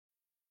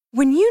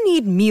When you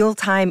need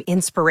mealtime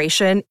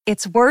inspiration,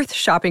 it's worth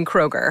shopping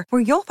Kroger,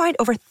 where you'll find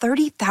over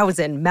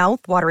 30,000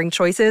 mouth-watering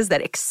choices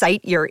that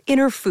excite your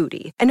inner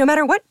foodie. And no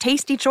matter what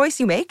tasty choice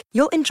you make,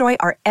 you'll enjoy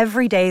our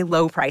everyday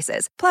low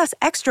prices, plus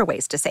extra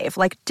ways to save,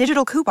 like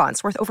digital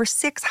coupons worth over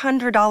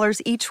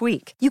 $600 each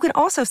week. You can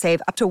also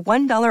save up to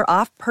 $1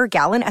 off per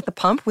gallon at the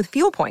pump with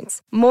fuel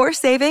points. More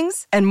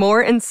savings and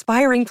more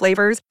inspiring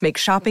flavors make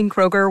shopping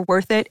Kroger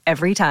worth it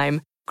every time.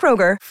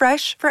 Kroger,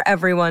 fresh for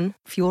everyone.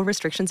 Fuel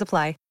restrictions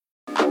apply.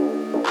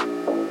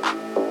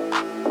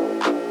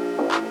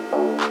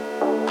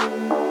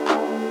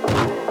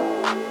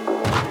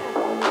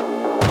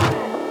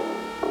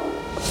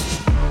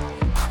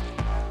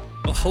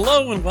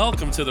 Hello and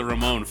welcome to the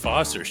Ramon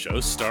Foster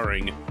Show,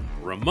 starring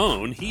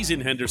Ramon. He's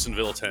in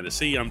Hendersonville,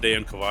 Tennessee. I'm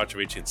Dan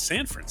Kovacevic in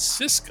San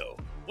Francisco.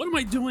 What am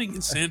I doing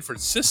in San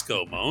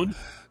Francisco, Moan?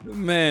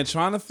 Man,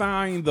 trying to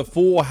find the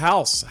Full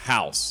House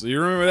house. You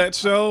remember that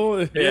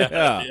show?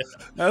 Yeah.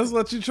 That's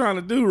what you're trying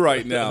to do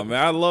right now,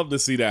 man. I'd love to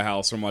see that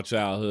house from my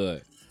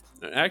childhood.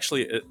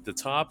 Actually, at the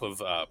top of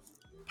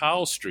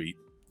Powell Street,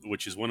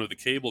 which is one of the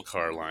cable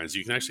car lines,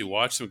 you can actually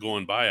watch them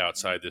going by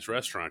outside this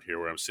restaurant here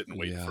where I'm sitting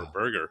waiting for a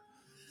burger.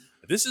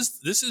 This is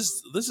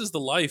the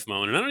life,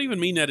 Moan, and I don't even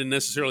mean that in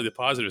necessarily the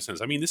positive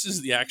sense. I mean, this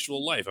is the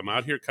actual life. I'm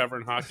out here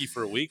covering hockey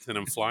for a week, then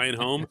I'm flying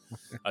home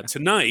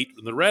tonight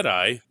in the red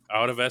eye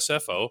out of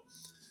SFO,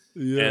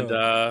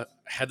 and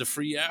had the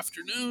free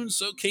afternoon,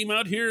 so came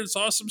out here and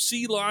saw some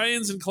sea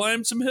lions and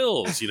climbed some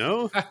hills, you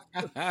know?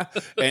 And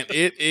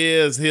it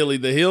is hilly.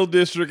 The Hill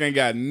District ain't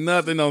got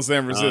nothing on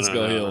San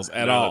Francisco hills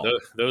at all.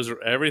 Those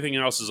are, everything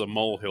else is a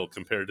molehill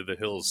compared to the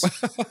hills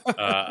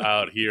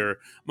out here.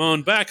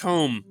 Moan, back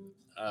home,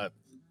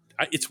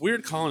 it's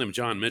weird calling him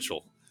John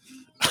Mitchell.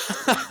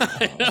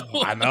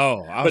 I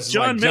know. But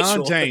John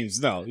Mitchell,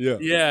 James, no.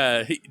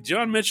 Yeah.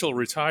 John Mitchell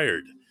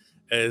retired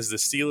as the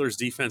Steelers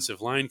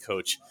defensive line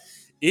coach.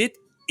 It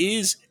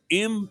is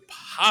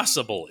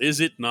impossible, is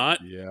it not?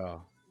 Yeah.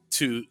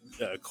 To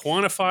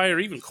quantify or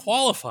even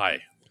qualify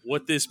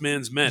what this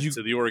man's meant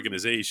to the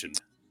organization.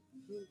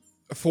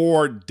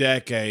 For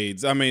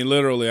decades. I mean,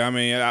 literally,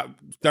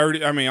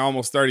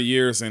 almost 30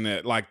 years in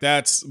it. Like,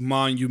 that's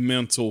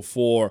monumental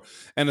for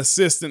an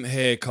assistant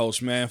head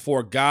coach, man.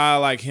 For a guy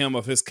like him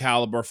of his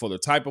caliber, for the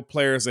type of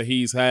players that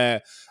he's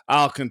had,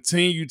 I'll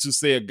continue to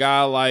say a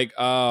guy like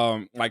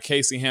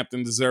Casey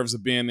Hampton deserves to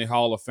be in the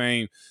Hall of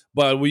Fame.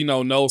 But we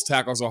know nose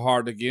tackles are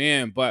hard to get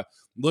in. But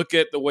look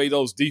at the way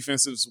those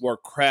defenses were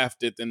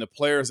crafted and the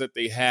players that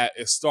they had.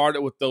 It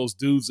started with those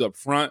dudes up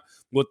front,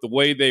 with the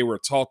way they were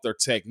taught their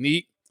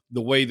technique,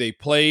 the way they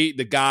played,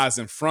 the guys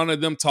in front of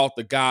them taught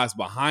the guys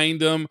behind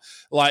them.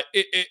 Like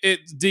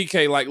it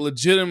DK, like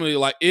legitimately,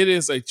 like it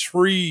is a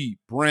tree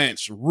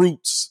branch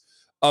roots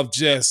of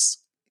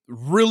just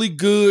really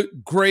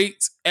good,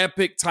 great,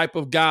 epic type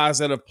of guys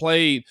that have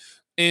played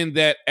in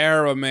that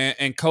era, man.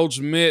 And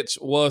Coach Mitch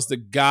was the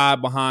guy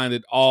behind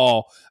it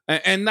all.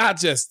 And not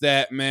just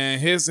that, man,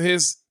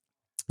 his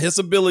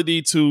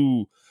ability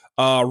to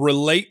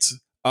relate,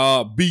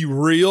 be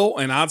real,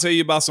 and I'll tell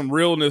you about some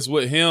realness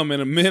with him in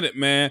a minute,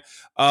 man.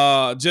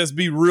 Just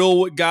be real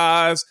with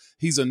guys.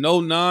 He's a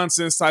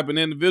no-nonsense type of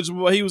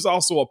individual, but he was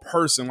also a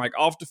person. Like,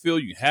 off the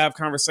field, you have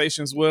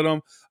conversations with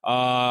him.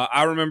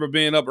 I remember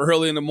being up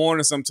early in the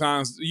morning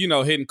sometimes,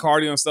 hitting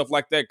cardio and stuff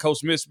like that.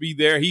 Coach Mitch be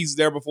there. He's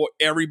there before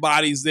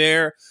everybody's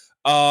there.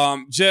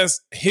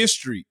 Just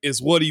history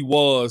is what he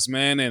was,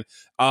 man. And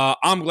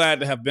I'm glad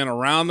to have been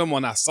around him.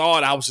 When I saw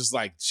it, I was just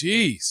like,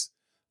 geez,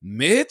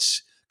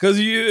 Mitch? Because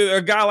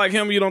a guy like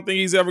him, you don't think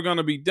he's ever going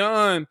to be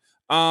done.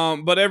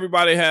 But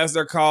everybody has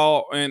their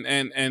call.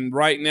 And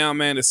right now,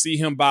 man, to see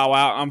him bow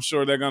out, I'm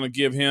sure they're going to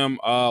give him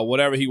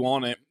whatever he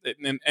wanted.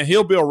 And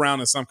he'll be around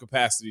in some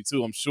capacity,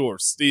 too, I'm sure,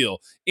 still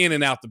in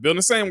and out the building,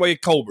 the same way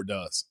Colbert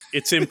does.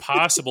 It's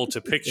impossible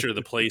to picture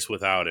the place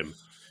without him.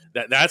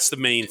 That's the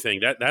main thing.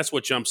 That's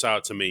what jumps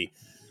out to me.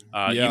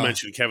 You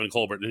mentioned Kevin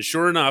Colbert. And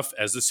sure enough,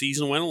 as the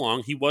season went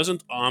along, he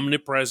wasn't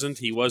omnipresent.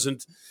 He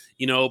wasn't,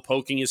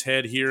 poking his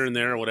head here and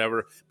there or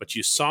whatever. But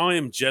you saw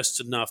him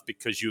just enough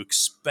because you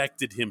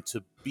expected him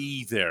to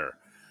be there.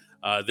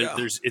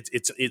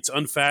 It's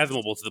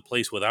unfathomable to the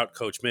place without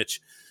Coach Mitch.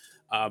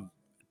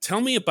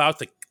 Tell me about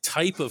the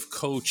type of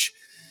coach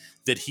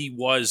that he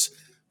was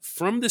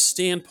from the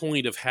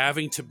standpoint of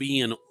having to be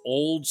an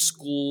old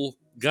school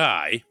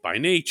guy by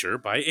nature,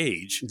 by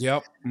age,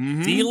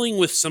 dealing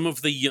with some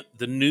of the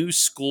new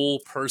school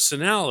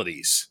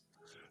personalities.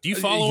 Do you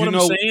follow what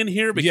I'm saying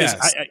here? Because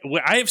yes.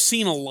 I have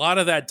seen a lot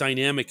of that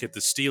dynamic at the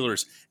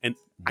Steelers, and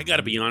I got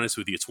to be honest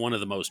with you, it's one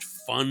of the most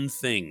fun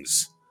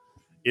things.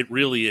 It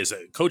really is.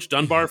 Coach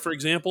Dunbar, for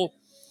example,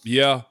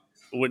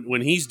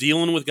 when he's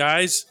dealing with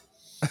guys,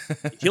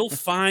 he'll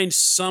find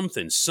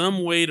something,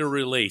 some way to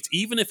relate,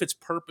 even if it's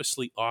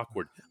purposely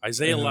awkward.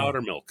 Isaiah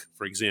Loudermilk,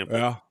 for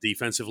example,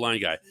 defensive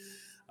line guy.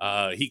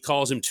 He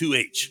calls him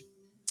 2H.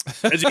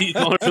 As he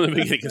called it from the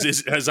beginning,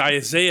 because as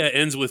Isaiah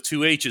ends with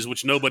 2 H's,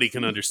 which nobody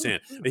can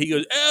understand. But he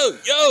goes, "Oh,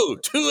 yo,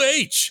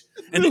 2H,"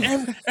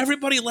 and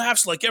everybody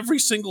laughs like every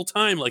single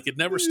time, like it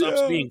never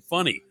stops being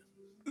funny.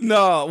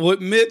 No,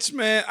 with Mitch,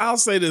 man, I'll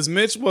say this.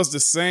 Mitch was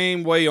the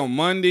same way on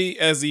Monday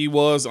as he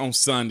was on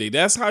Sunday.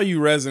 That's how you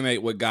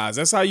resonate with guys.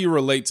 That's how you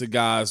relate to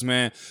guys,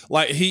 man.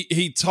 Like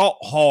he taught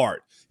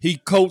hard. He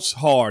coached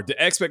hard.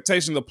 The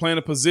expectation of playing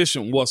a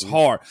position was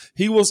hard.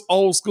 He was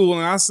old school.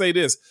 And I say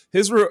this,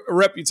 his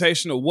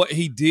reputation of what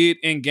he did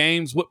in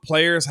games with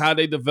players, how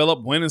they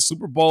developed winning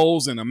Super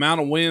Bowls and the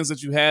amount of wins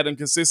that you had and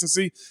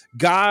consistency,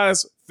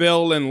 guys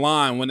fell in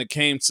line when it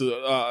came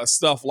to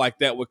stuff like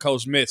that with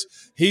Coach Mitch.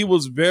 He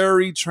was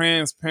very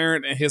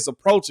transparent in his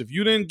approach. If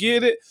you didn't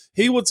get it,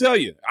 he would tell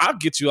you, I'll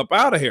get you up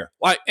out of here.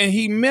 And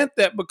he meant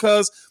that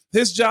because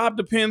his job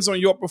depends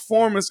on your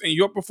performance, and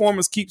your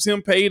performance keeps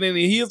him paid, and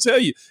he'll tell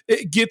you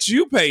it gets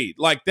you paid.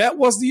 Like, that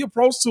was the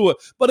approach to it,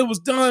 but it was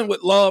done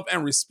with love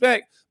and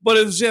respect. But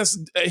it was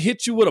just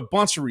hit you with a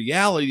bunch of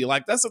reality.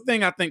 Like, that's the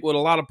thing I think what a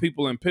lot of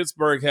people in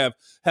Pittsburgh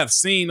have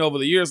seen over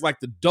the years, like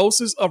the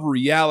doses of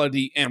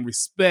reality and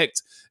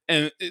respect.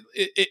 And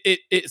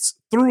it's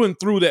through and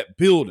through that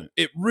building.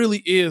 It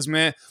really is,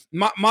 man.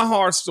 My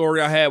hard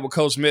story I had with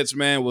Coach Mitch,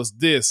 man, was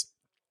this.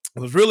 It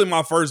was really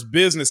my first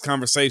business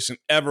conversation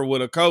ever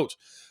with a coach.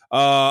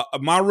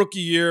 My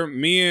rookie year,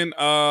 me and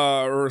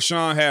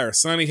Rashawn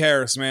Harris, Sonny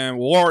Harris, man,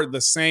 wore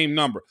the same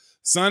number.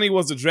 Sonny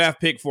was the draft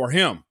pick for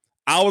him.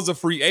 I was a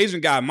free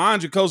agent guy.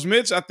 Mind you, Coach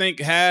Mitch, I think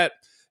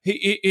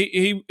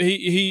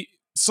he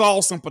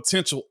saw some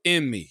potential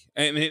in me.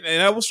 And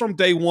that was from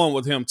day one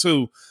with him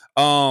too.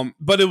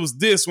 But it was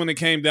this when it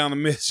came down to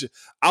Mitch.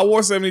 I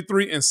wore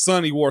 73 and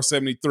Sonny wore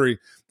 73.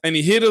 And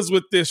he hit us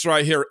with this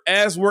right here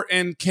as we're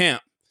in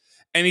camp.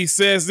 And he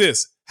says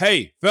this,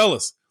 hey,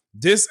 fellas,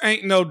 this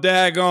ain't no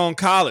daggone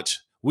college.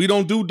 We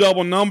don't do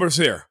double numbers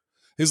here.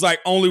 He's like,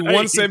 only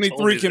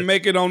 173 can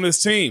make it on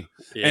this team.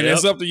 Yep. And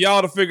it's up to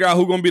y'all to figure out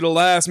who's going to be the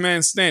last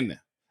man standing.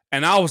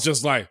 And I was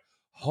just like,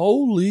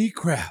 holy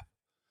crap.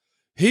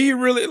 He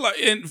really,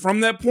 and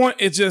from that point,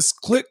 it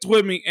just clicked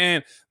with me.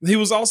 And he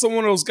was also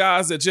one of those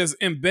guys that just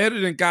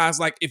embedded in guys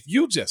like, if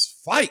you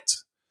just fight,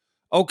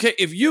 okay,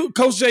 if you,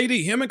 Coach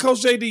JD, him and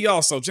Coach JD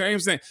also,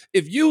 James,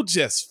 if you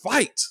just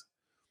fight,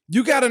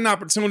 you got an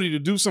opportunity to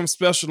do something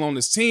special on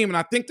this team. And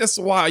I think that's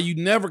why you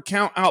never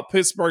count out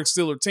Pittsburgh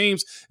Steelers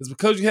teams, is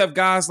because you have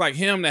guys like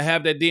him that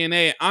have that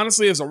DNA. And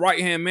honestly, as a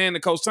right-hand man to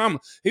Coach Tomlin,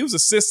 he was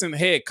assistant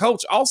head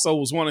coach, also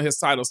was one of his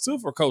titles too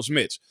for Coach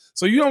Mitch.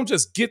 So you don't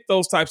just get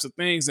those types of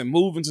things and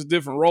move into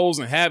different roles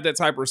and have that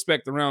type of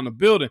respect around the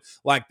building.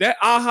 Like that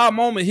aha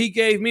moment he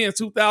gave me in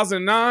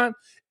 2009,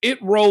 it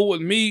rolled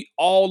with me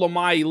all of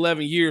my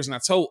 11 years. And I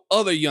told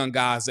other young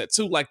guys that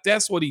too. Like,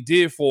 that's what he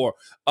did for.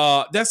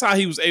 That's how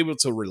he was able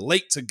to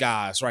relate to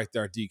guys right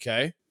there,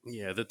 DK.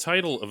 Yeah, the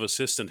title of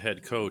assistant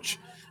head coach,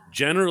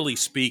 generally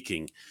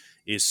speaking,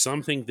 is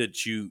something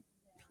that you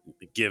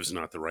 – give's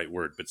not the right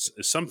word, but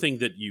something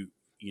that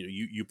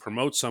you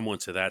promote someone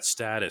to that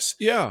status.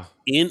 Yeah.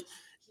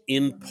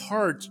 In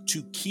part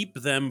to keep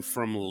them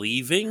from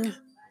leaving.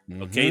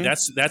 Okay,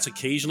 that's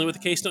occasionally with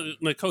the case.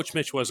 No, Coach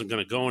Mitch wasn't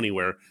going to go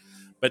anywhere.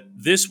 But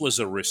this was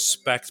a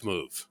respect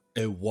move.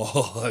 It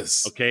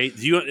was. Okay.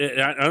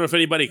 I don't know if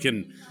anybody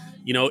can,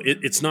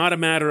 it's not a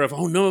matter of,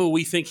 oh, no,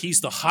 we think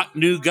he's the hot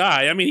new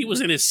guy. I mean, he was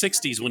in his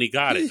 60s when he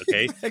got it.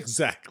 Okay.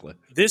 Exactly.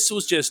 This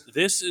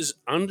is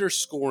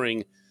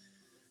underscoring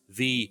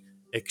the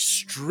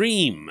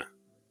extreme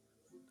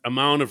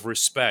amount of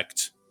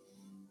respect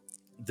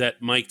that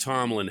Mike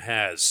Tomlin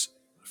has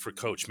for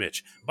Coach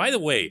Mitch. By the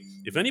way,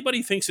 if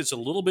anybody thinks it's a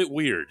little bit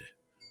weird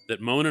that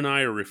Moan and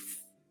I are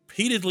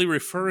repeatedly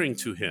referring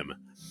to him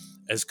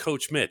as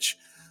Coach Mitch,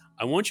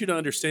 I want you to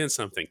understand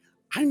something.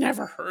 I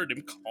never heard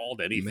him called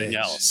anything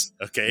else,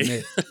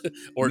 okay?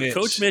 Or Mitch.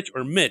 Coach Mitch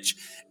or Mitch.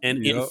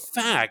 And in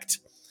fact,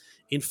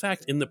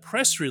 in the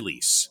press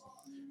release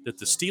that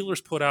the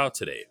Steelers put out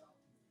today,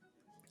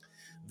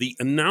 the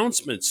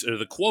announcements or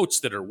the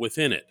quotes that are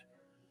within it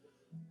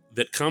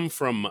that come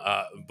from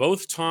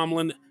both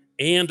Tomlin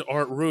and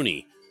Art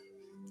Rooney,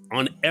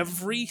 on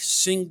every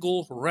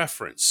single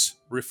reference,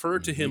 refer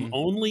to him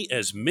only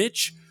as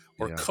Mitch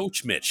or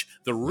Coach Mitch.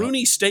 The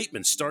Rooney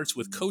statement starts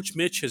with Coach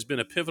Mitch has been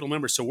a pivotal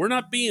member. So we're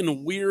not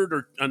being weird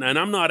and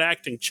I'm not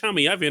acting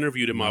chummy. I've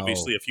interviewed him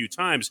obviously a few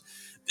times.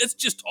 That's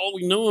just all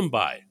we know him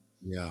by.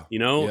 Yeah.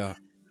 Yeah.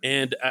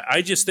 And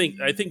I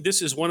think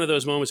this is one of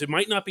those moments. It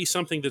might not be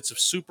something that's of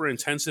super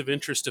intensive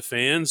interest to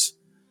fans.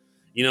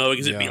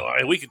 Because it'd be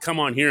like, we could come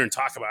on here and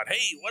talk about,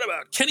 hey, what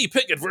about Kenny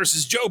Pickett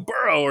versus Joe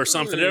Burrow or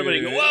something? And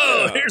everybody go,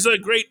 whoa, here's a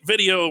great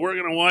video. We're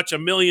going to watch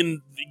 1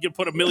 million, you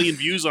put 1 million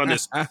views on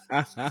this.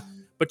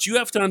 But you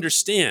have to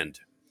understand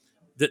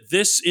that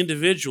this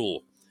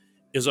individual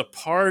is a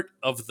part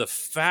of the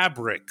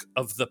fabric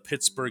of the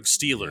Pittsburgh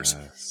Steelers.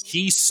 Yes.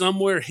 He's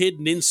somewhere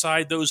hidden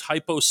inside those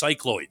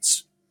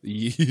hypocycloids.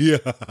 Yeah.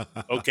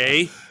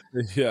 Okay?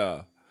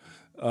 Yeah.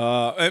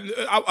 And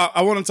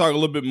I want to talk a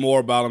little bit more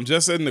about him,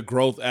 just in the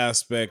growth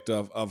aspect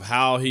of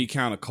how he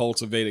kind of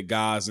cultivated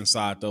guys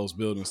inside those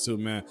buildings too,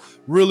 man.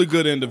 Really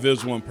good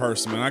individual in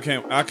person, man.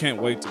 I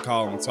can't wait to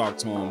call him and talk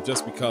to him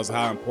just because of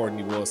how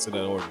important he was to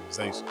that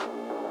organization.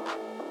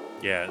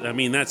 Yeah, I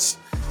mean, it's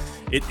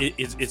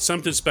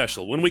something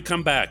special. When we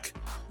come back,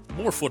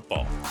 more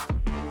football.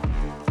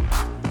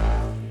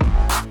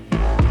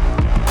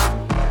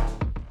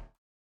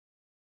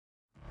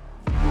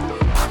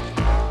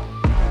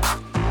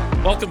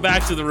 Welcome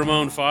back to the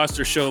Ramon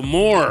Foster Show.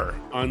 More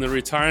on the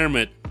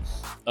retirement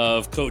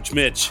of Coach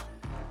Mitch.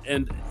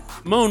 And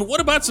Moan, what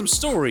about some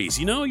stories?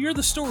 You know, you're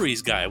the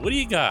stories guy. What do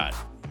you got?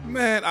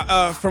 Man,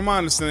 from my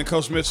understanding,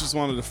 Coach Mitch is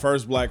one of the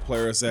first black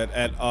players at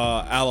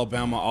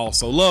Alabama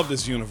also. Love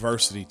this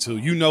university, too.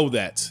 You know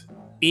that.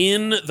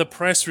 In the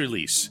press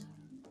release,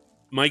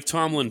 Mike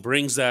Tomlin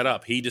brings that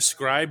up. He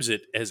describes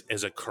it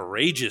as a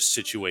courageous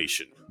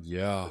situation.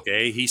 Yeah.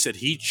 Okay. He said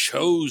he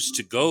chose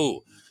to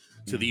go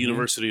to the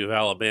University of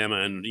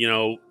Alabama. And, you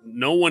know,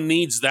 no one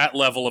needs that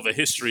level of a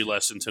history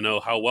lesson to know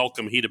how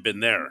welcome he'd have been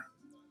there.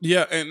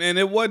 Yeah, and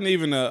it wasn't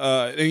even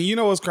and you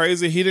know what's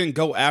crazy? He didn't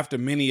go after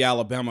many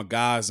Alabama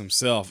guys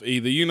himself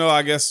either. You know,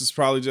 I guess it's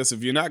probably just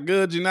if you're not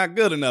good, you're not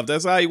good enough.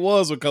 That's how he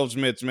was with Coach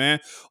Mitch, man.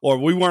 Or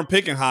we weren't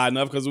picking high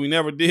enough because we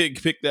never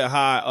did pick that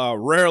high.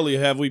 Rarely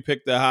have we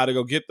picked that high to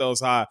go get those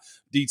high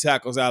D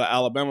tackles out of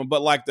Alabama.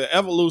 But like the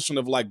evolution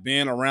of like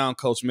being around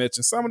Coach Mitch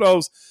and some of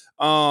those,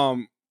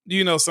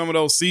 you know, some of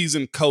those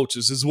seasoned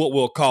coaches is what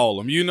we'll call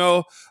them, you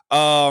know.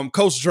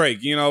 Coach Drake,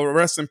 you know,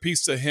 rest in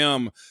peace to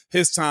him.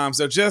 His times,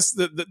 they're just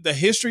the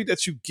history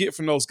that you get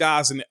from those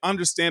guys and the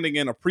understanding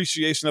and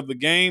appreciation of the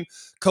game.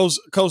 Coach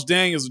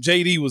Daniels,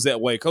 JD was that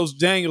way. Coach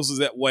Daniels was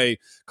that way.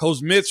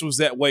 Coach Mitch was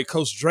that way.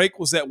 Coach Drake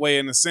was that way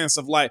in the sense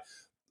of like,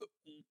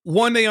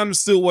 one, they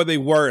understood where they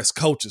were as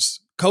coaches.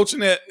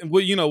 Coaching at,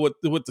 you know, with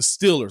the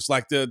Steelers,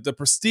 like the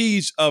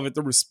prestige of it,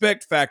 the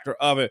respect factor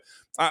of it,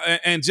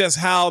 and just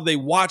how they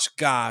watch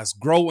guys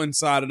grow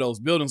inside of those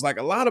buildings. Like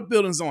a lot of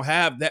buildings don't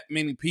have that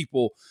many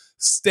people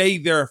stay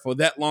there for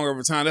that long of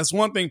a time. That's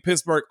one thing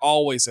Pittsburgh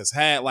always has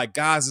had. Like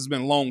guys has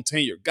been long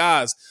tenured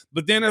guys,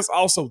 but then there's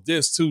also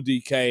this too,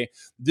 DK,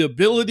 the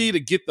ability to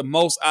get the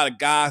most out of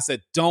guys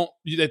that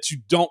you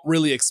don't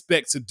really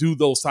expect to do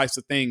those types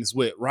of things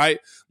with, right?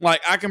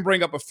 Like I can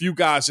bring up a few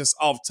guys just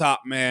off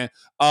top, man.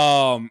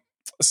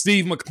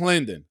 Steve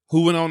McClendon,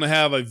 who went on to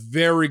have a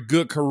very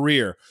good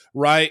career,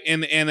 right,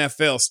 in the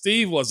NFL.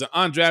 Steve was an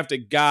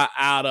undrafted guy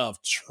out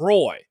of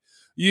Troy.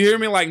 You hear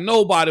me? Like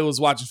nobody was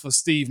watching for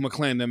Steve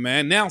McClendon,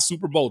 man. Now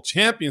Super Bowl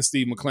champion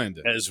Steve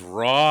McClendon. As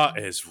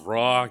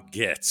raw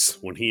gets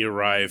when he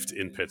arrived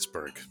in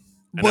Pittsburgh.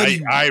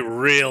 And I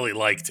really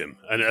liked him.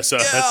 And so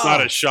that's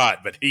not a shot,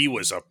 but he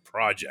was a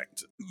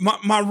project.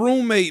 My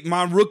roommate,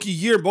 my rookie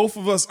year, both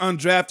of us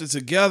undrafted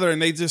together,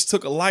 and they just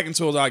took a liking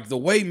to it. Like the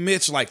way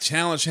Mitch like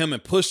challenged him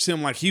and pushed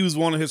him like he was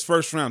one of his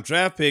first round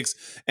draft picks,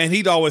 and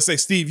he'd always say,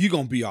 "Steve, you're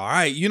gonna be all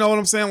right." You know what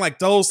I'm saying? Like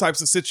those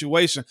types of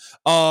situations.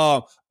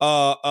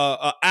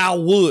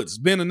 Al Woods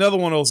been another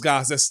one of those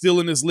guys that's still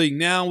in this league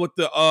now with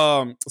the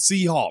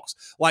Seahawks.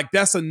 Like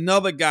that's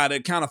another guy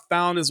that kind of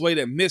found his way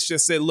that Mitch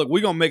just said, "Look,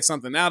 we're gonna make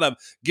something out of."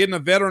 Getting a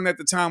veteran at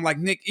the time like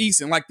Nick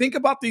Eason. Like think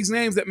about these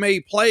names that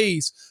made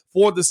plays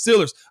for the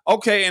Steelers.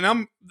 Okay, and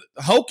I'm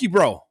Hokie,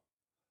 bro.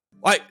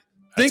 Like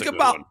think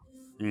about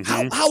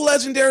how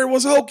legendary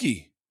was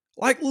Hokie.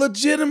 Like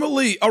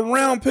legitimately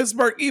around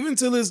Pittsburgh even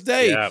to this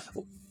day. Yeah.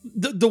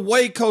 The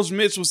way Coach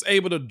Mitch was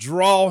able to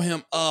draw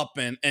him up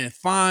and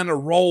find a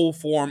role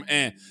for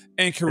him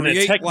and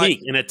create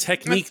a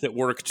technique that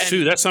worked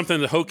too. That's something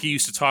that Hokie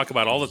used to talk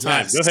about all the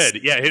time. Yes. Go ahead.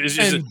 Yeah, it was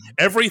just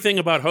everything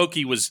about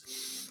Hokie was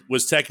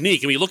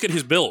technique. I mean, look at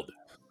his build.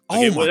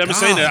 Okay, I'm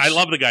saying that I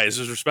love the guy. This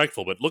is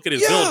respectful, but look at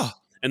his build,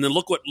 and then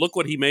look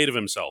what he made of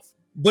himself.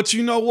 But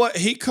you know what?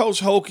 He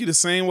coached Hokie the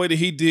same way that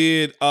he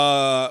did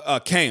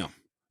Cam.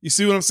 You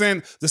see what I'm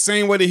saying? The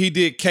same way that he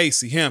did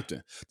Casey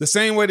Hampton, the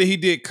same way that he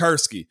did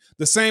Kursky,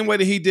 the same way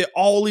that he did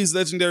all these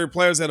legendary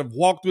players that have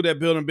walked through that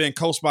building being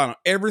coached by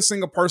every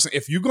single person.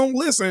 If you're going to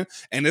listen,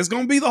 and it's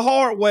going to be the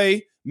hard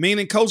way,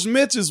 meaning Coach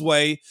Mitch's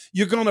way,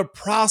 you're going to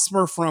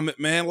prosper from it,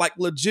 man. Like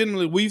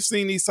legitimately, we've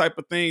seen these type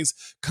of things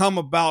come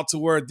about to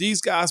where these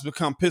guys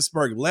become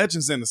Pittsburgh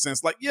legends in a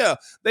sense. Like, yeah,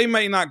 they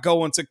may not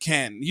go into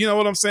Canton. You know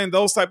what I'm saying?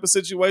 Those type of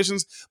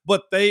situations,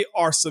 but they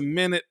are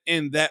cemented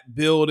in that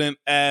building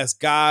as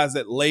guys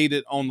that laid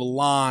it on the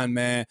line,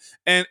 man.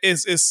 And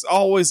it's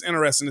always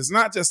interesting. It's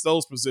not just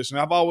those positions.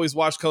 I've always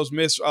watched Coach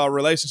Mitch's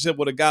relationship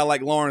with a guy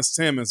like Lawrence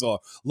Timmons or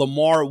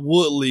Lamar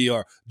Woodley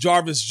or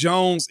Jarvis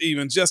Jones,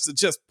 even just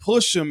to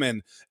push him,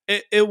 and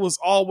it was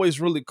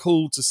always really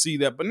cool to see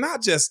that. But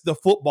not just the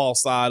football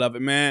side of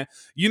it, man.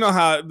 You know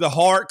how the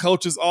hard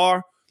coaches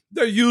are?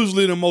 They're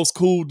usually the most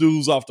cool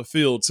dudes off the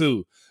field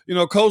too. You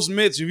know, Coach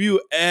Mitch, if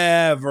you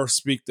ever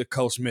speak to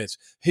Coach Mitch,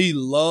 he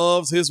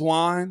loves his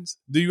wines.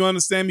 Do you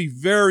understand me?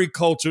 Very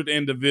cultured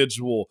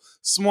individual,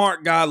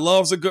 smart guy,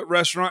 loves a good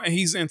restaurant, and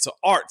he's into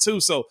art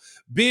too. So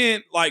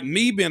being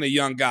a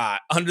young guy,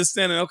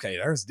 understanding, okay,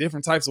 there's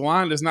different types of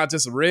wine. There's not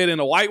just a red and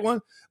a white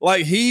one.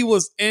 Like he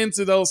was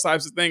into those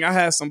types of things. I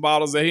had some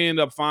bottles that he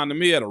ended up finding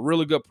me at a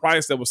really good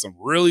price. There was some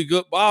really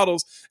good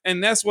bottles.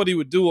 And that's what he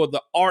would do, with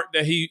the art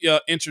that he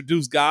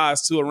introduced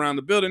guys to around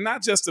the building.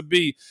 Not just to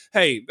be,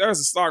 hey, there's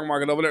a stock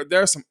market over there.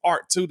 There's some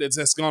art too that's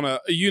just going to,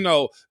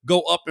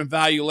 go up in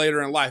value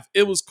later in life.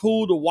 It was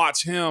cool to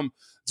watch him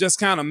just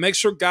kind of make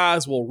sure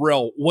guys were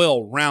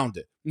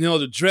well-rounded. You know,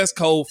 the dress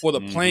code for the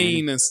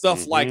plane and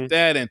stuff like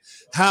that, and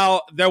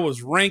how there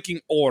was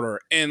ranking order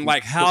and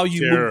like how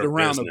you moved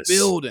around the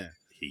building.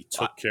 He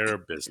took care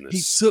of business.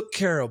 He took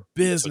care of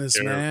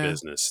business, man.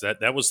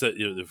 That was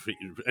the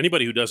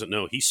anybody who doesn't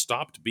know, he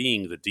stopped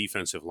being the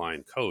defensive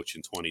line coach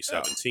in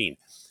 2017.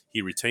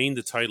 He retained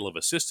the title of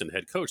assistant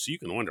head coach. So you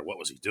can wonder, what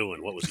was he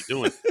doing?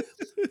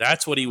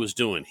 That's what he was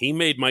doing. He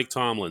made Mike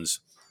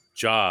Tomlin's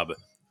job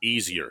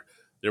easier.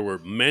 There were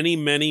many,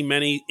 many,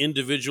 many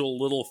individual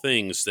little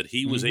things that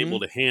he was able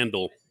to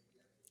handle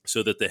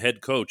so that the head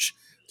coach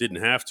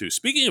didn't have to.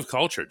 Speaking of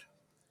cultured,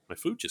 my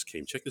food just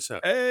came. Check this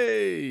out.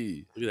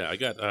 Hey. Look at that. I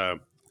got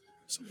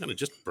some kind of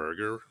just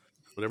burger,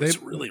 whatever. It's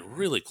a really,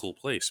 really cool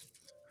place.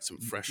 Some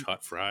fresh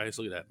hot fries.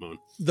 Look at that, Moan.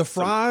 The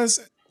fries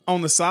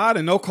on the side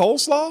and no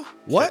coleslaw?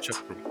 What?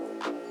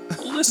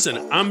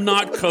 Listen, I'm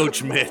not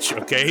Coach Mitch,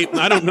 okay?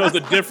 I don't know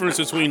the difference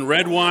between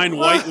red wine,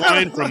 white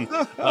wine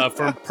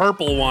from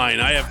purple wine.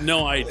 I have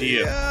no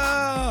idea.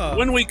 Yeah.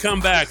 When we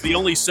come back, the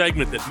only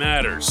segment that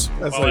matters,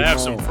 I'll have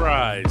some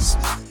fries.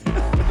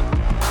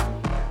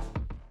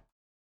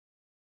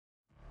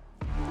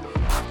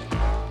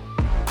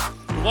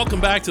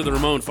 Welcome back to the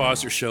Ramon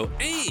Foster Show,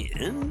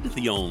 and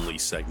the only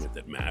segment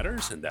that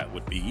matters, and that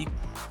would be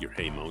your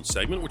Hey Moan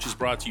segment, which is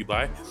brought to you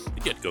by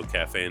the Get-Go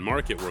Cafe and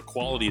Market, where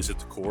quality is at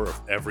the core of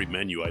every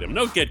menu item.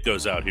 No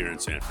Get-Go's out here in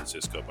San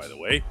Francisco, by the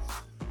way.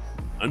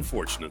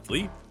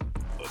 Unfortunately,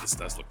 though this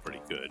does look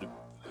pretty good.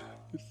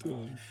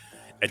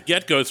 At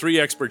Get-Go, 3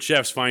 expert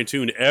chefs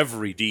fine-tune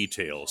every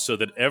detail so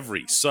that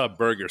every sub,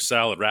 burger,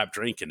 salad, wrap,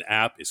 drink, and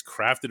app is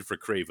crafted for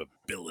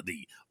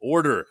craveability.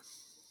 Order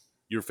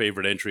your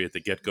favorite entry at the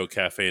Get-Go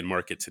Cafe and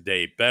Market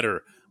today.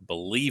 Better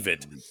believe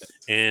it.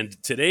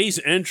 And today's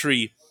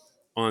entry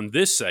on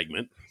this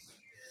segment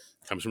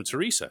comes from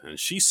Teresa. And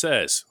she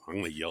says, I'm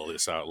going to yell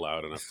this out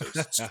loud enough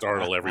to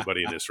startle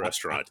everybody in this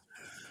restaurant.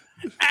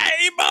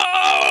 Hey,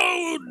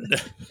 Moan!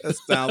 That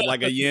sounds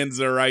like a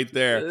Yinzer right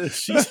there.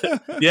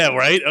 Yeah,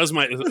 right? That was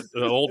my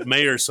old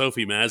mayor,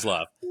 Sophie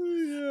Maslow.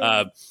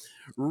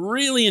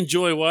 Really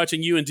enjoy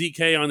watching you and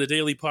DK on the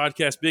daily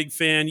podcast. Big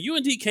fan. You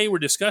and DK were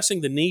discussing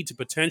the need to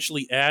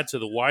potentially add to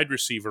the wide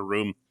receiver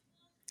room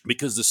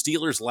because the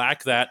Steelers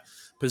lack that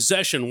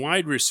possession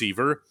wide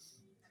receiver,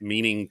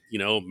 meaning,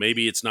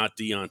 maybe it's not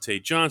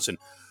Deontay Johnson.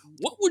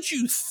 What would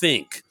you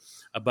think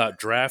about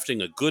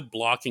drafting a good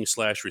blocking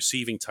 /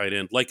 receiving tight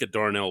end like a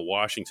Darnell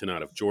Washington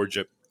out of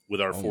Georgia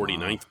with our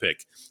 49th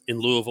pick in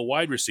lieu of a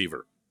wide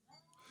receiver?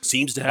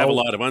 Seems to have a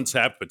lot of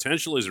untapped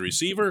potential as a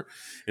receiver,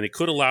 and it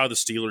could allow the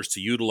Steelers to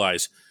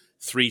utilize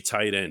 3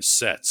 tight end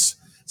sets.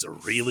 It's a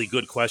really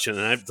good question,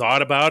 and I've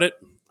thought about it.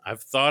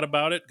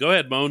 Go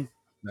ahead, Moan.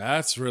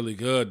 That's really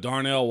good.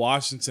 Darnell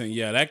Washington.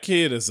 Yeah, that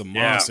kid is a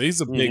monster. Yeah.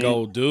 He's a big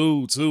old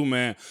dude too,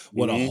 man,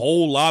 with a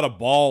whole lot of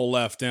ball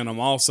left in him.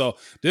 Also,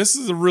 this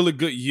is a really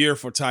good year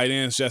for tight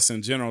ends just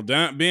in general.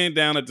 Being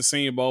down at the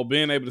Senior Bowl,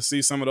 being able to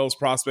see some of those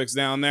prospects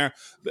down there,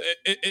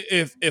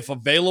 if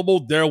available,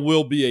 there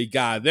will be a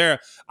guy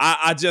there.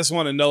 I just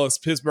want to know, is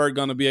Pittsburgh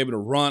going to be able to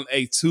run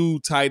a 2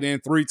 tight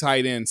end, 3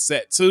 tight end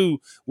set too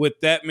with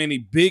that many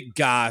big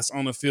guys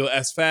on the field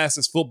as fast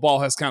as football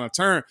has kind of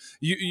turned?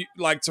 You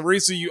like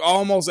Teresa, you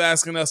almost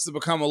asking us to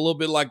become a little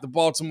bit like the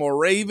Baltimore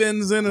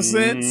Ravens in a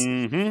sense.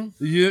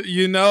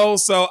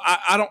 So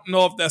I don't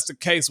know if that's the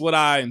case. Would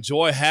I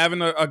enjoy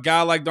having a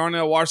guy like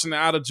Darnell Washington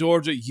out of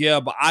Georgia? Yeah,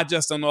 but I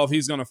just don't know if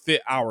he's going to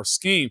fit our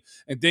scheme.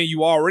 And then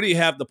you already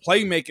have the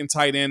playmaking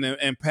tight end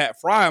and Pat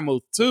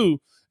Freiermuth too.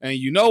 And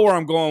you know where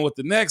I'm going with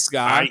the next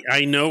guy.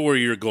 I know where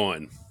you're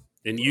going.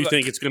 And you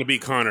think it's going to be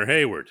Connor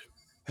Hayward.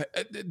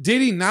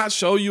 Did he not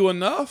show you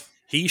enough?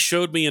 He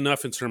showed me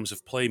enough in terms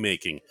of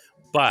playmaking,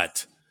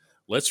 but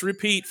let's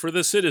repeat for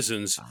the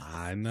citizens.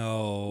 I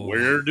know.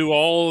 Where do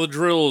all the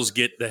drills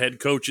get the head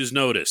coach's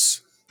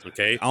notice?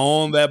 Okay.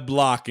 On that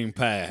blocking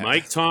pad.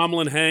 Mike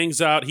Tomlin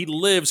hangs out.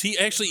 He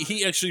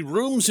actually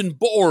rooms and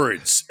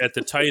boards at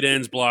the tight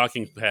end's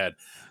blocking pad.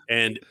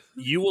 And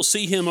you will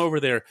see him over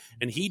there.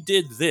 And he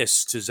did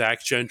this to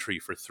Zach Gentry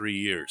for 3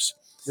 years.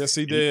 Yes,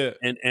 he did.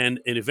 And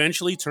it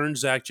eventually turned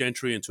Zach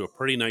Gentry into a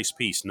pretty nice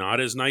piece.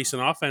 Not as nice an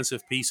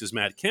offensive piece as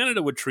Matt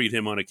Canada would treat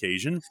him on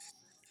occasion.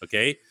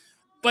 Okay.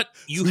 But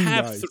you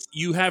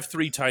have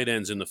 3 tight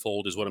ends in the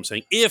fold, is what I'm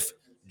saying, if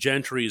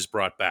Gentry is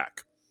brought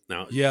back.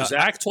 Now,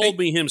 Zach told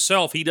me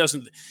himself he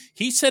doesn't.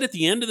 He said at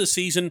the end of the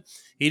season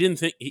he didn't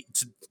think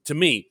to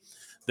me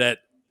that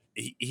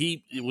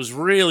he was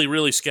really,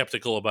 really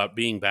skeptical about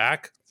being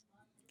back.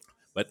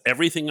 But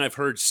everything I've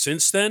heard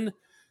since then,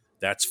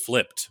 that's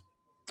flipped.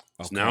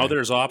 Okay. So now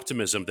there's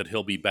optimism that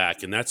he'll be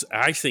back, and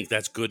I think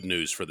that's good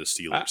news for the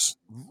Steelers.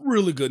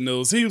 Really good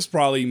news. He was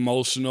probably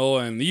emotional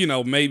and,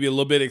 maybe a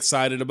little bit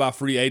excited about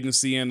free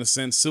agency in a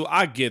sense too.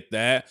 I get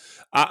that.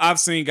 I've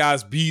seen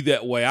guys be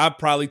that way. I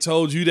probably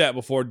told you that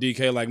before,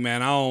 DK, like,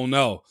 man, I don't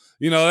know.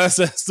 You know,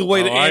 that's the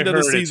way the end of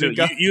the season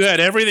goes. You had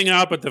everything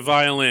out but the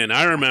violin.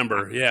 I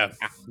remember. Yeah.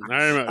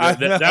 I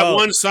remember. That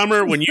one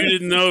summer when you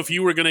didn't know if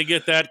you were going to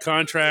get that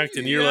contract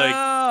and you're like,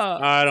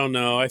 I don't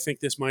know. I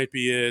think this might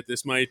be it.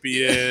 This might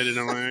be it. And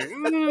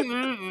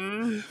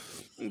I'm like,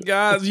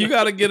 Guys, you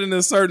got to get in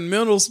a certain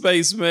mental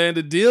space, man,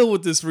 to deal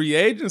with this free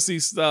agency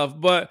stuff.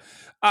 But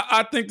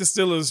I think the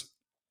Steelers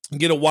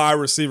get a wide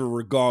receiver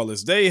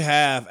regardless. They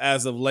have,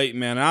 as of late,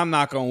 man, and I'm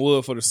knocking on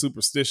wood for the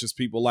superstitious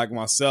people like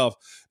myself,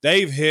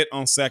 they've hit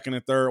on second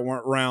and third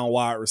round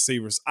wide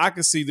receivers. I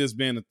could see this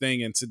being a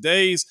thing in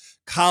today's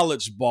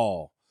college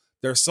ball.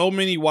 There's so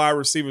many wide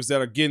receivers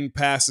that are getting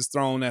passes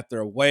thrown at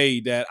their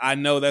way that I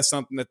know that's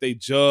something that they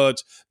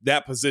judge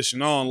that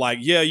position on. Like,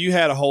 yeah, you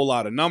had a whole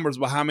lot of numbers,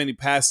 but how many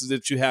passes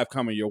did you have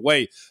coming your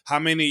way? How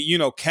many,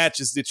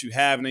 catches did you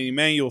have? And an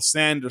Emmanuel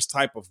Sanders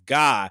type of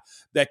guy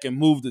that can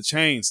move the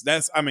chains.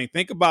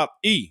 Think about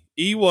E.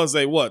 E was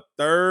a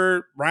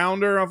third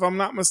rounder, if I'm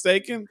not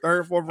mistaken?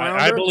 Third, fourth rounder?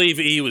 I believe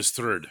E was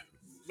third.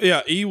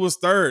 Yeah, E was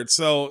third.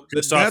 So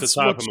just off the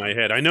top of my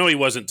head. I know he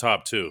wasn't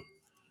top two.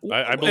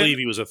 I believe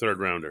he was a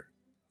third rounder.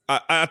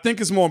 I think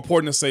it's more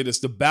important to say this.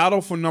 The battle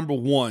for number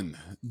one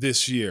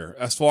this year,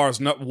 as far as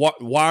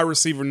wide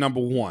receiver number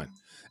one,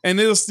 and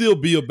it'll still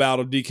be a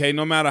battle, DK,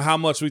 no matter how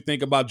much we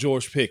think about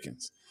George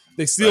Pickens.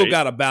 They still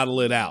got to battle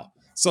it out.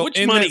 So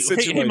which money?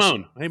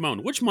 Hey,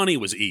 Moan, which money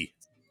was E?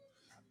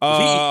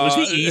 Was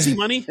he easy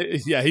money?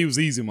 Yeah, he was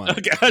easy money.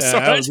 Okay,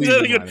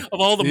 of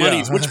all the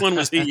monies, which one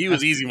was he? He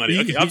was easy money.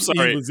 Okay, I'm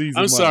sorry.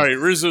 Sorry.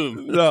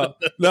 Resume. No,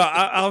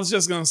 I was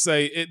just going to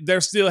say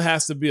there still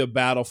has to be a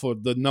battle for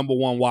the number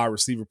one wide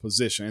receiver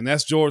position, and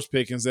that's George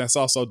Pickens. That's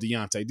also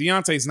Deontay.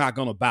 Deontay's not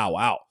going to bow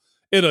out.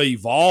 It'll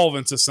evolve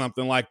into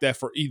something like that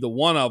for either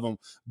one of them,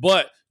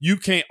 but you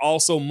can't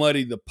also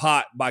muddy the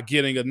pot by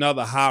getting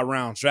another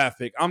high-round draft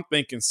pick. I'm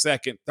thinking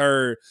second,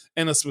 third,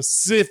 and a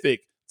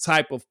specific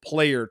type of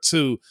player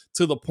to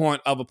the point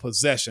of a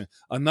possession.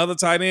 Another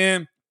tight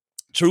end,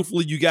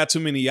 truthfully, you got too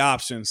many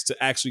options to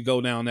actually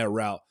go down that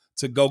route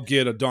to go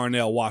get a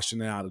Darnell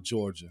Washington out of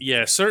Georgia.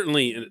 Yeah,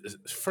 certainly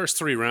first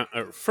three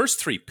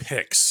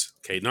picks,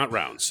 okay, not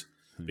rounds,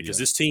 because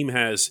this team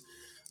has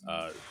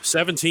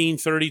 17,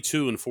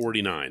 32, and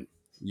 49.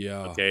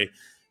 Yeah. Okay.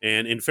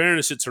 And in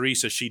fairness to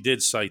Teresa, she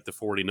did cite the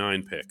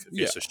 49 pick.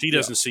 Okay? So she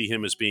doesn't see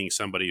him as being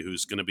somebody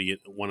who's going to be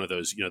one of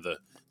those, the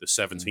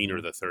 17 or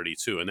the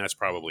 32, and that's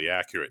probably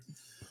accurate.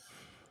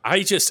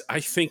 I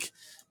think,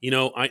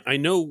 I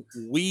know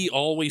we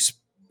always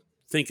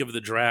think of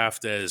the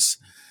draft as,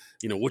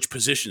 which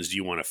positions do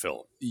you want to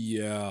fill?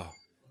 Yeah.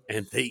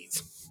 And they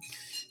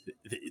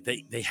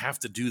have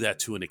to do that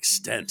to an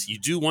extent. You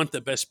do want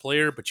the best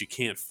player, but you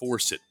can't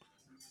force it.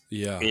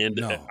 Yeah.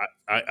 And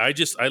I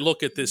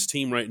look at this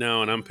team right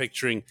now and I'm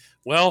picturing,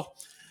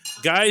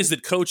 guys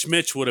that Coach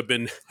Mitch would have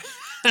been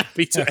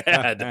happy to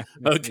add.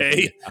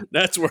 Okay.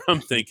 That's where I'm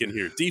thinking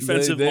here.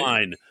 Defensive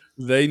line.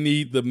 They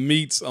need the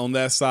meats on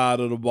that side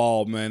of the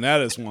ball, man.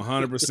 That is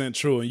 100%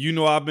 true. And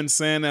I've been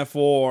saying that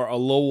for a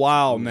little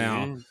while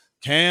now.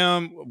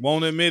 Cam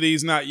won't admit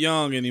he's not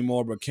young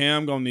anymore, but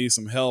Cam going to need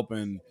some help.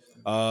 And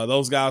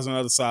those guys on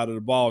the other side of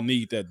the ball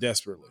need that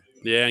desperately.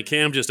 Yeah, and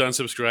Cam just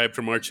unsubscribed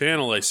from our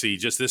channel, I see,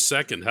 just this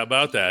second. How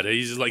about that?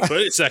 He's just like,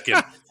 wait a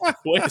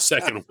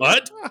second.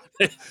 What?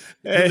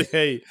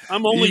 Hey,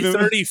 I'm only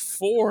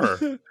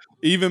 34.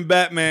 Even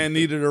Batman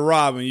needed a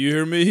Robin. You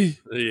hear me?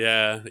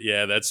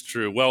 Yeah, that's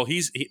true. Well,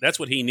 that's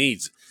what he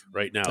needs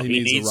right now.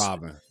 He needs a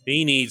Robin.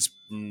 He needs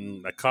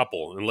a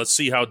couple. And let's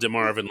see how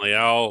DeMarvin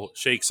Leal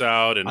shakes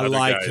out and I other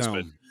like guys. Him.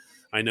 But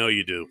I know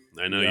you do.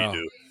 You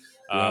do.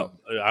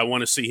 I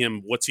want to see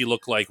him. What's he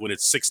look like when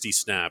it's 60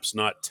 snaps,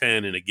 not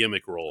 10 in a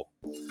gimmick role?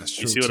 That's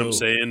true. You see what I'm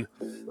saying?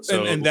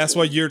 So, and that's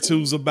what year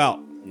two's about.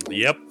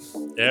 Yep.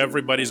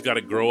 Everybody's got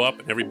to grow up,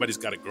 and everybody's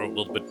got to grow a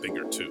little bit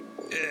bigger too.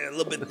 Yeah, a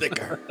little bit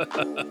thicker.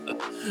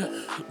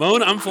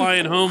 Moan, I'm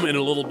flying home in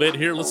a little bit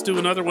here. Let's do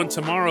another one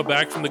tomorrow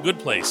back from the good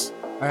place.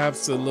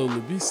 Absolutely.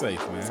 Be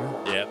safe,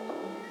 man. Yep.